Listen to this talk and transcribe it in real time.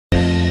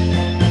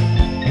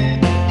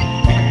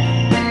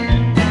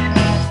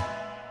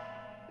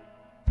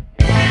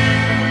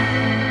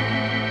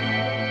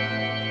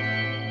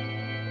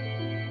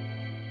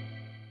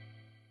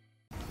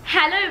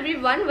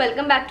everyone,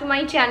 welcome back to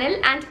my channel,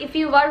 and if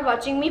you are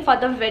watching me for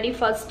the very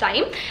first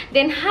time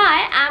then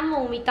hi, I am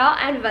Momita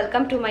and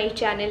welcome to my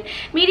channel।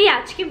 मेरी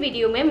आज की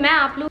video में मैं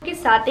आप लोगों के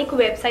साथ एक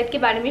वेबसाइट के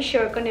बारे में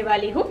शेयर करने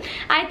वाली हूँ।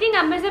 आई थिंक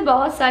आप में से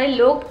बहुत सारे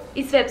लोग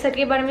इस वेबसाइट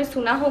के बारे में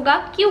सुना होगा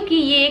क्योंकि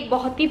ये एक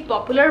बहुत ही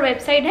पॉपुलर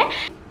वेबसाइट है।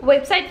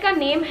 वेबसाइट का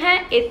नेम है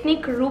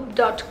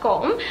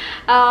ethnicroop.com।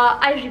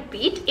 I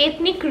repeat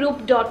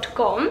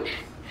ethnicroop.com।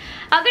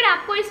 अगर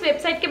आपको इस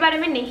वेबसाइट के बारे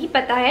में नहीं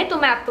पता है तो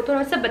मैं आपको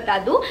थोड़ा सा बता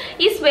दूं।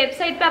 इस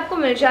वेबसाइट पे आपको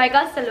मिल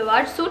जाएगा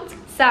सलवार सूट्स,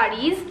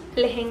 साड़ीज,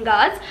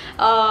 लहंगास,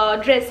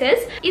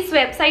 ड्रेसेस। इस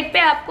वेबसाइट पे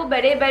आपको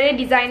बड़े बड़े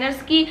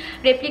डिजाइनर्स की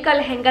रेप्लिका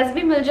लहंगास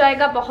भी मिल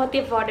जाएगा बहुत ही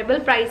अफोर्डेबल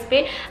प्राइस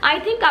पे। आई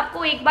थिंक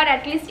आपको एक बार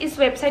एटलीस्ट इस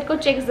वेबसाइट को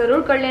चेक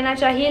जरूर कर लेना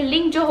चाहिए।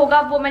 लिंक जो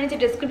होगा वो मैं नीचे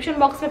डिस्क्रिप्शन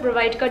बॉक्स में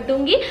प्रोवाइड कर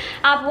दूंगी,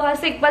 आप वहां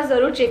से एक बार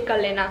जरूर चेक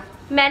कर लेना।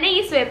 मैंने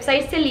इस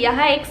वेबसाइट से लिया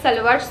है एक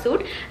सलवार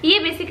सूट। ये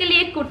बेसिकली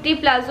एक kurti,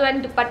 palazzo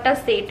and dupatta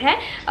set है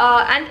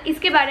एंड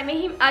इसके बारे में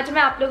ही आज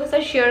मैं आप लोगों के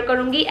साथ शेयर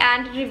करूंगी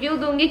एंड रिव्यू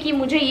दूंगी कि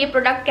मुझे ये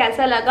प्रोडक्ट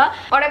कैसा लगा।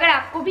 और अगर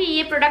आपको भी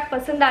ये प्रोडक्ट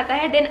पसंद आता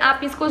है देन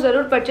आप इसको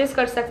जरूर परचेज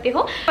कर सकते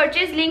हो।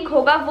 परचेज लिंक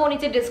होगा वो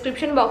नीचे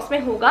डिस्क्रिप्शन बॉक्स में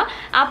होगा,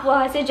 आप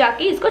वहां से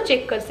जाके इसको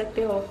चेक कर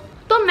सकते हो।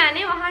 तो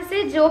मैंने वहां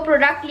से जो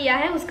प्रोडक्ट लिया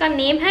है उसका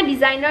नेम है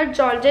डिजाइनर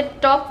जॉर्जेट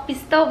टॉप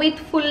पिस्ता with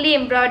fully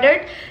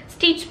embroidered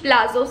stitch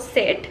palazzo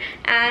set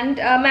and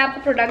मैं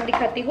आपको प्रोडक्ट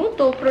दिखाती हूँ।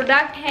 तो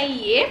प्रोडक्ट है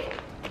ये,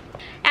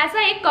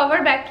 ऐसा एक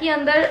कवर बैग के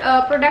अंदर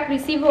प्रोडक्ट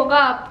रिसीव होगा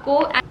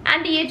आपको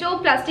एंड ये जो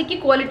प्लास्टिक की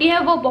क्वालिटी है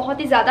वो बहुत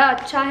ही ज़्यादा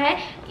अच्छा है।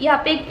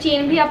 यहाँ पे एक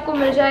चेन भी आपको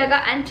मिल जाएगा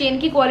एंड चेन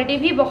की क्वालिटी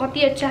भी बहुत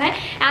ही अच्छा है।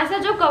 ऐसा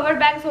जो कवर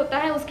बैग्स होता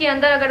है उसके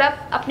अंदर अगर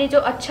आप अपने जो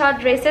अच्छा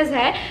ड्रेसेस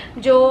है,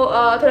 जो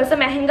थोड़ा सा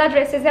महंगा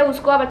ड्रेसेस है,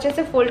 उसको आप अच्छे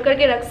से फोल्ड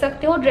करके रख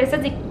सकते हो।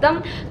 ड्रेसेस एकदम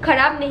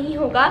ख़राब नहीं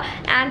होगा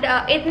एंड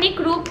एथनिक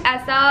ग्रुप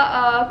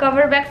ऐसा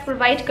कवर बैग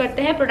प्रोवाइड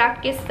करते हैं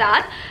प्रोडक्ट के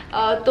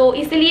साथ। तो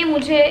इसलिए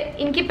मुझे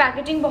इनकी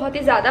पैकेजिंग बहुत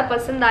ही ज़्यादा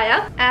पसंद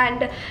आया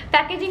एंड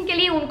पैकेजिंग के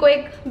लिए उनको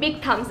एक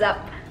बिग थम्स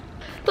अप।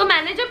 तो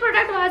मैंने जो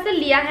प्रोडक्ट वहाँ से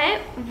लिया है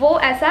वो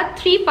ऐसा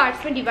 3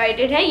 पार्ट्स में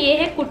डिवाइडेड है। ये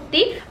है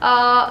कुर्ती,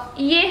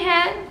 ये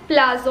है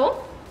प्लाजो,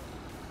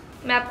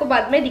 मैं आपको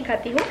बाद में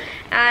दिखाती हूँ,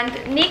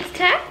 एंड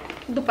नेक्स्ट है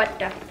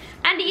दुपट्टा।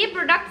 एंड ये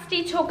प्रोडक्ट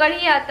स्टिच होकर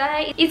ही आता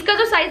है। इसका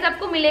जो साइज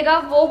आपको मिलेगा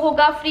वो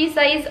होगा फ्री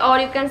साइज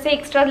और you can say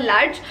extra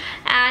large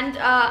and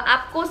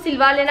आपको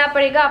सिलवा लेना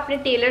पड़ेगा अपने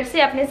टेलर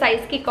से अपने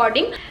साइज के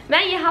अकॉर्डिंग।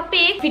 मैं यहाँ पे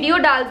एक वीडियो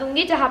डाल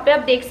दूंगी जहाँ पे आप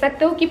देख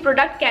सकते हो कि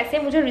प्रोडक्ट कैसे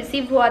मुझे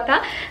रिसीव हुआ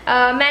था।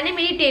 मैंने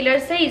मेरी टेलर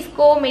से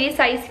इसको मेरी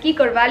साइज की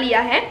करवा लिया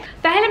है।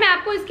 पहले मैं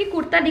आपको इसकी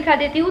कुर्ता दिखा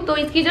देती हूँ। तो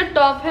इसकी जो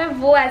टॉप है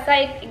वो ऐसा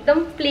एकदम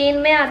प्लेन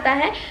में आता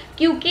है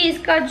क्योंकि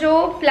इसका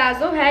जो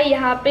प्लाजो है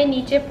यहाँ पे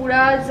नीचे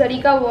पूरा जरी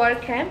का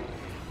वर्क है,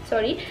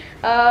 सॉरी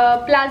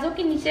प्लाजो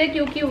के नीचे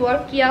क्योंकि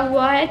वर्क किया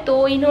हुआ है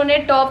तो इन्होंने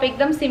टॉप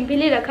एकदम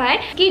सिंपली रखा है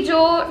कि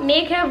जो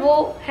नेक है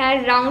वो है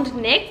राउंड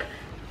नेक।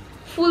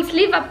 फुल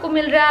स्लीव आपको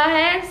मिल रहा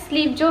है,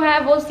 स्लीव जो है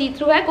वो सी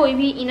थ्रू है, कोई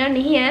भी इनर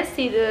नहीं है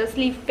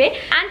स्लीव पे।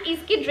 एंड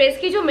इसकी ड्रेस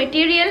की जो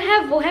मटेरियल है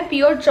वो है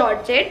प्योर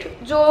जॉर्जेट।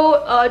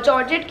 जो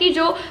जॉर्जेट की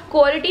जो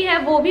क्वालिटी है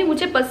वो भी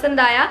मुझे पसंद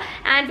आया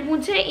एंड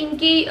मुझे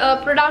इनकी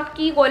प्रोडक्ट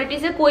की क्वालिटी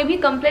से कोई भी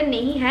कंप्लेन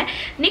नहीं है।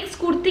 नेक्स्ट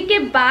कुर्ती के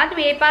बाद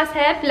मेरे पास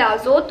है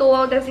प्लाजो।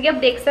 तो जैसे कि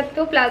आप देख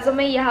सकते हो प्लाजो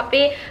में यहाँ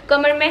पे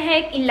कमर में है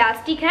एक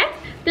इलास्टिक है।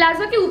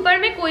 प्लाजो के ऊपर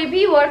में कोई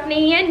भी वर्क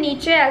नहीं है,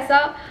 नीचे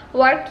ऐसा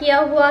वर्क किया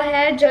हुआ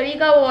है, जरी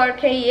का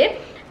वर्क है ये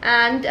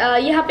एंड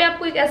यहाँ पे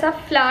आपको एक ऐसा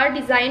फ्लावर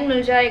डिजाइन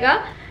मिल जाएगा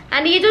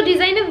एंड ये जो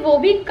डिजाइन है वो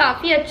भी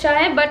काफी अच्छा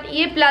है। बट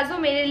ये प्लाजो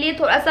मेरे लिए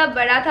थोड़ा सा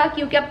बड़ा था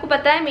क्योंकि आपको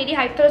पता है मेरी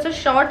हाइट थोड़ा सा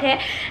शॉर्ट है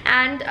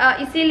एंड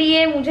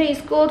इसीलिए मुझे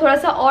इसको थोड़ा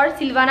सा और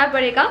सिलवाना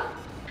पड़ेगा।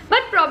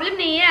 बट प्रॉब्लम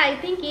नहीं है, आई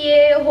थिंक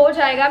ये हो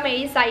जाएगा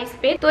मेरी साइज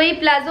पे। तो ये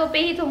प्लाजो पे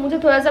ही तो मुझे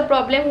थोड़ा सा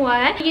प्रॉब्लम हुआ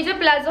है। ये जो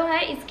प्लाजो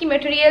है इसकी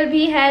मटेरियल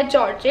भी है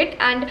जॉर्जेट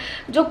एंड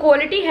जो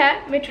क्वालिटी है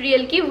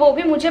मटेरियल की वो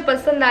भी मुझे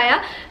पसंद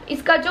आया।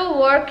 इसका जो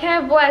वर्क है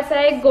वो ऐसा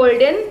है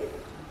golden,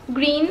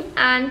 green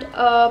and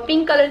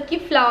pink colour की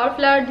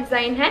फ्लावर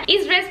डिजाइन है।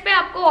 इस ड्रेस पे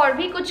आपको और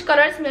भी कुछ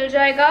कलर्स मिल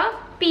जाएगा,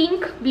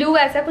 पिंक, ब्लू,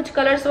 ऐसा कुछ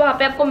कलर्स वहाँ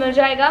पे आपको मिल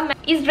जाएगा।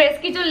 इस ड्रेस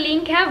की जो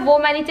लिंक है वो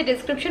मैं नीचे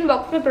डिस्क्रिप्शन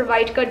बॉक्स में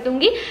प्रोवाइड कर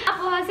दूंगी, आप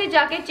वहाँ से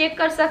जाके चेक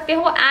कर सकते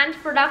हो एंड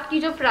प्रोडक्ट की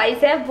जो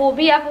प्राइस है वो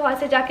भी आप वहाँ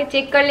से जाके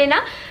चेक कर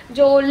लेना,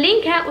 जो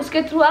लिंक है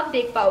उसके थ्रू आप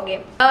देख पाओगे।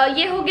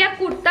 ये हो गया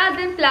कुर्ता,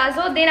 देन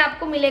प्लाजो, देन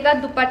आपको मिलेगा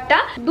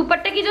दुपट्टा।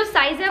 दुपट्टे की जो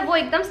साइज है वो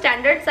एकदम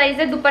स्टैंडर्ड साइज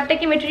है। दुपट्टे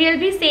की मटेरियल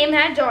भी सेम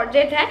है,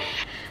 जॉर्जेट है।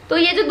 तो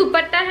ये जो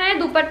दुपट्टा है,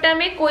 दुपट्टा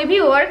में कोई भी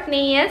वर्क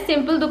नहीं है,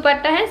 सिंपल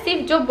दुपट्टा है,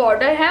 सिर्फ जो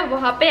बॉर्डर है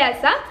वहाँ पे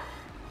ऐसा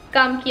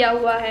काम किया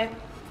हुआ है,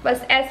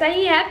 बस ऐसा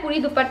ही है पूरी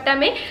दुपट्टा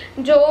में।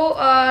 जो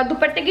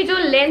दुपट्टे की जो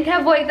लेंथ है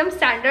वो एकदम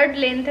स्टैंडर्ड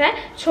लेंथ है,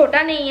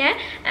 छोटा नहीं है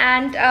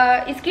एंड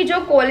इसकी जो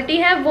क्वालिटी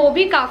है वो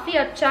भी काफ़ी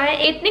अच्छा है।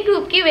 एथनिक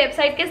ग्रुप की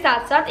वेबसाइट के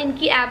साथ साथ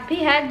इनकी ऐप भी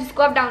है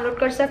जिसको आप डाउनलोड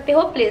कर सकते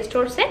हो प्ले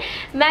स्टोर से।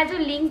 मैं जो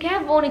लिंक है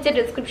वो नीचे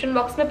डिस्क्रिप्शन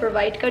बॉक्स में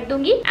प्रोवाइड कर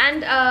दूंगी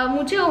एंड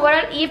मुझे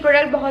ओवरऑल ये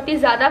प्रोडक्ट बहुत ही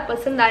ज़्यादा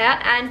पसंद आया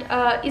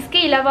एंड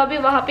इसके अलावा भी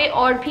वहाँ पे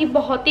और भी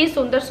बहुत ही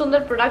सुंदर सुंदर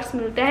प्रोडक्ट्स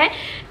मिलते हैं।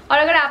 और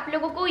अगर आप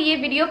लोगों को ये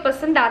वीडियो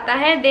पसंद आता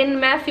है देन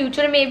मैं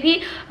फ्यूचर में भी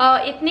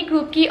एथनिक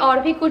ग्रुप की और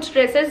भी कुछ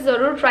ड्रेसेस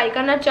ज़रूर ट्राई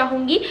करना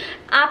चाहूँगी।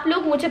 आप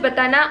लोग मुझे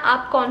बताना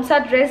आप कौन सा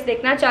ड्रेस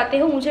देखना चाहते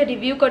हो मुझे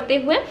रिव्यू करते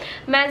हुए।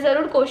 मैं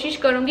ज़रूर कोशिश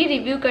करूँगी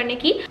रिव्यू करने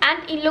की।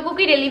 एंड इन लोगों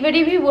की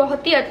डिलीवरी भी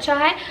बहुत ही अच्छा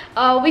है,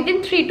 with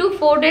in 3 to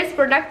 4 days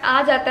product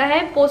आ जाता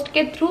है, पोस्ट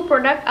के थ्रू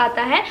प्रोडक्ट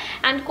आता है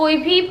एंड कोई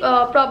भी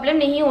प्रॉब्लम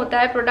नहीं होता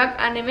है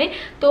प्रोडक्ट आने में।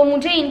 तो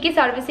मुझे इनकी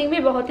सर्विसिंग भी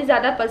बहुत ही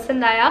ज़्यादा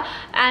पसंद आया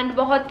एंड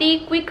बहुत ही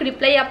क्विक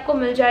रिप्लाई आपको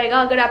मिल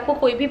जाएगा अगर आपको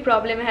कोई भी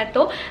प्रॉब्लम है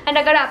तो। एंड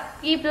अगर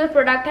आपकी जो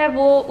प्रोडक्ट है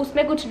वो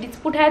उसमें कुछ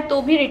डिस्प्यूट है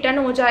तो भी रिटर्न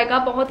हो जाएगा,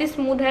 बहुत ही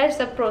स्मूथ है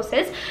सब प्रोसेस।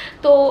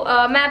 तो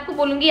मैं आपको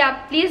बोलूँगी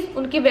आप प्लीज़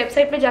उनकी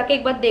वेबसाइट पे जाके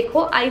एक बार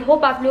देखो। आई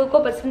होप आप लोगों को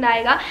पसंद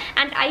आएगा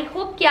एंड आई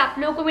होप कि आप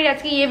लोगों को मेरी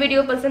आज की ये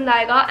वीडियो पसंद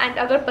आएगा। एंड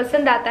अगर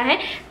पसंद आता है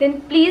then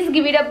please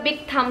give it a big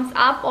thumbs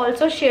up,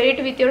 also share it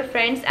with your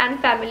friends and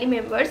family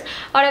members.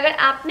 और अगर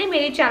आपने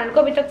मेरे चैनल को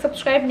अभी तक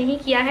सब्सक्राइब नहीं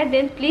किया है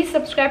then please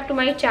subscribe to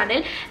my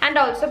channel and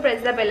also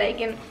press the bell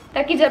icon,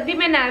 ताकि जब भी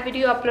मैं नया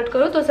वीडियो अपलोड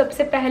करूँ तो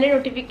सबसे पहले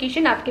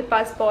नोटिफिकेशन आपके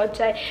पास पहुँच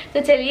जाए।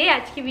 तो चलिए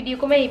आज की वीडियो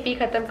को मैं यहीं पे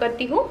ख़त्म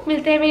करती हूँ।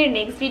 मिलते हैं मेरे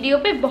नेक्स्ट वीडियो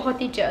पे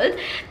बहुत ही जल्द।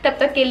 तब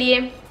तक के लिए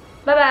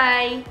बाय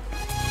बाय।